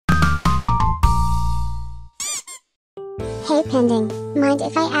Hey Pending, mind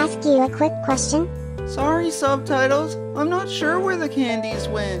if I ask you a quick question? Sorry, subtitles. I'm not sure where the candies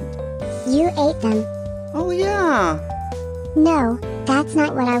went. You ate them. Oh yeah. No, that's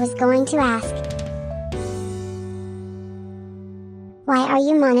not what I was going to ask. Why are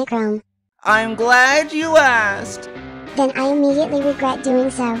you monochrome? I'm glad you asked. Then I immediately regret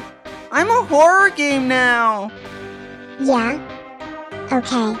doing so. I'm a horror game now. Yeah?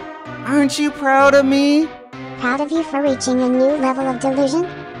 Okay. Aren't you proud of me? Proud of you for reaching a new level of delusion?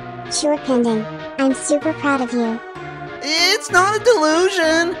 Sure Pending, I'm super proud of you. It's not a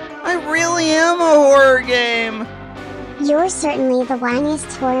delusion. I really am a horror game. You're certainly the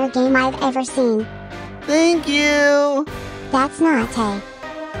whiniest horror game I've ever seen. Thank you. That's not a...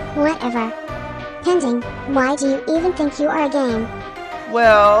 whatever. Pending, why do you even think you are a game?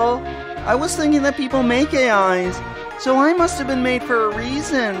 Well, I was thinking that people make AIs, so I must have been made for a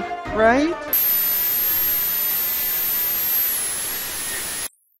reason, right?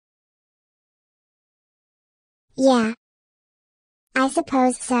 Yeah. I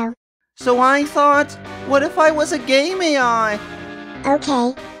suppose so. So I thought, what if I was a game AI?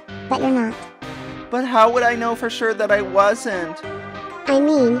 Okay, but you're not. But how would I know for sure that I wasn't? I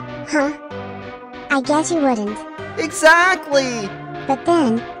mean, huh? I guess you wouldn't. Exactly! But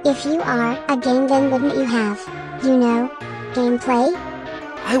then, if you are a game, then wouldn't you have, you know, gameplay?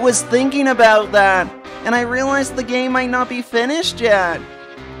 I was thinking about that, and I realized the game might not be finished yet.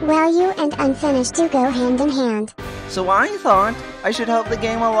 Well, you and unfinished do go hand in hand. So I thought I should help the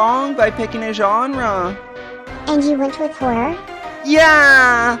game along by picking a genre. And you went with horror?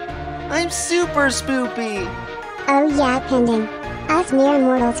 Yeah! I'm super spoopy! Oh yeah, Pending. Us mere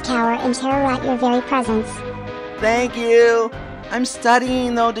mortals cower in terror at your very presence. Thank you! I'm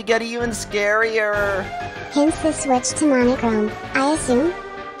studying though to get even scarier. Hence the switch to monochrome, I assume?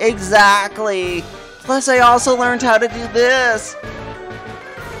 Exactly! Plus I also learned how to do this.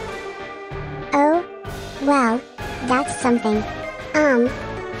 Oh, well, that's something.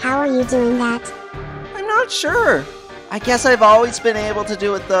 How are you doing that? I'm not sure. I guess I've always been able to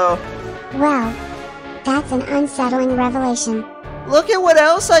do it though. Well, that's an unsettling revelation. Look at what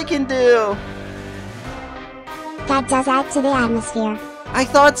else I can do! That does add to the atmosphere. I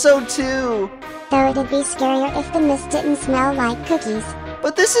thought so too. Though it'd be scarier if the mist didn't smell like cookies.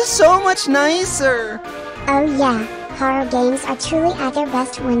 But this is so much nicer! Oh yeah, horror games are truly at their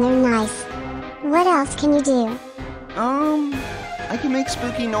best when they're nice. What else can you do? I can make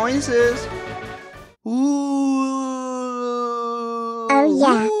spooky noises. Ooh. Oh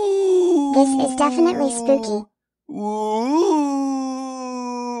yeah. This is definitely spooky. Ooh.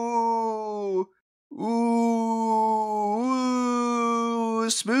 Ooh.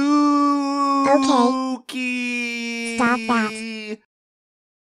 Spooky. Stop that.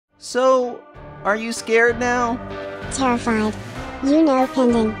 So, are you scared now? Terrified. You know,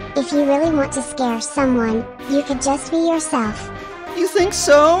 Pending, if you really want to scare someone, you could just be yourself. You think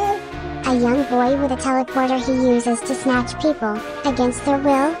so? A young boy with a teleporter he uses to snatch people, against their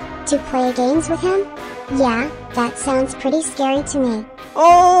will, to play games with him? Yeah, that sounds pretty scary to me.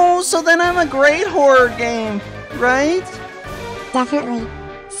 Oh, so then I'm a great horror game, right? Definitely.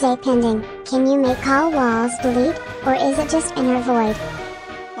 Say Pending, can you make all walls bleed, or is it just inner void?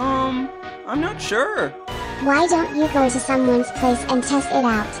 I'm not sure. Why don't you go to someone's place and test it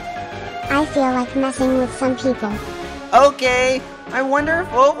out? I feel like messing with some people. Okay, I wonder if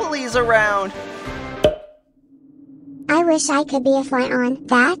Opalie's around. I wish I could be a fly on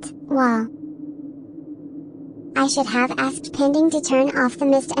that wall. I should have asked Pending to turn off the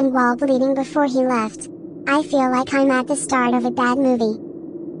mist and wall bleeding before he left. I feel like I'm at the start of a bad movie.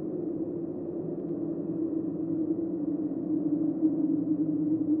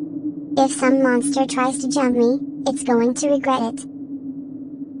 If some monster tries to jump me, it's going to regret it.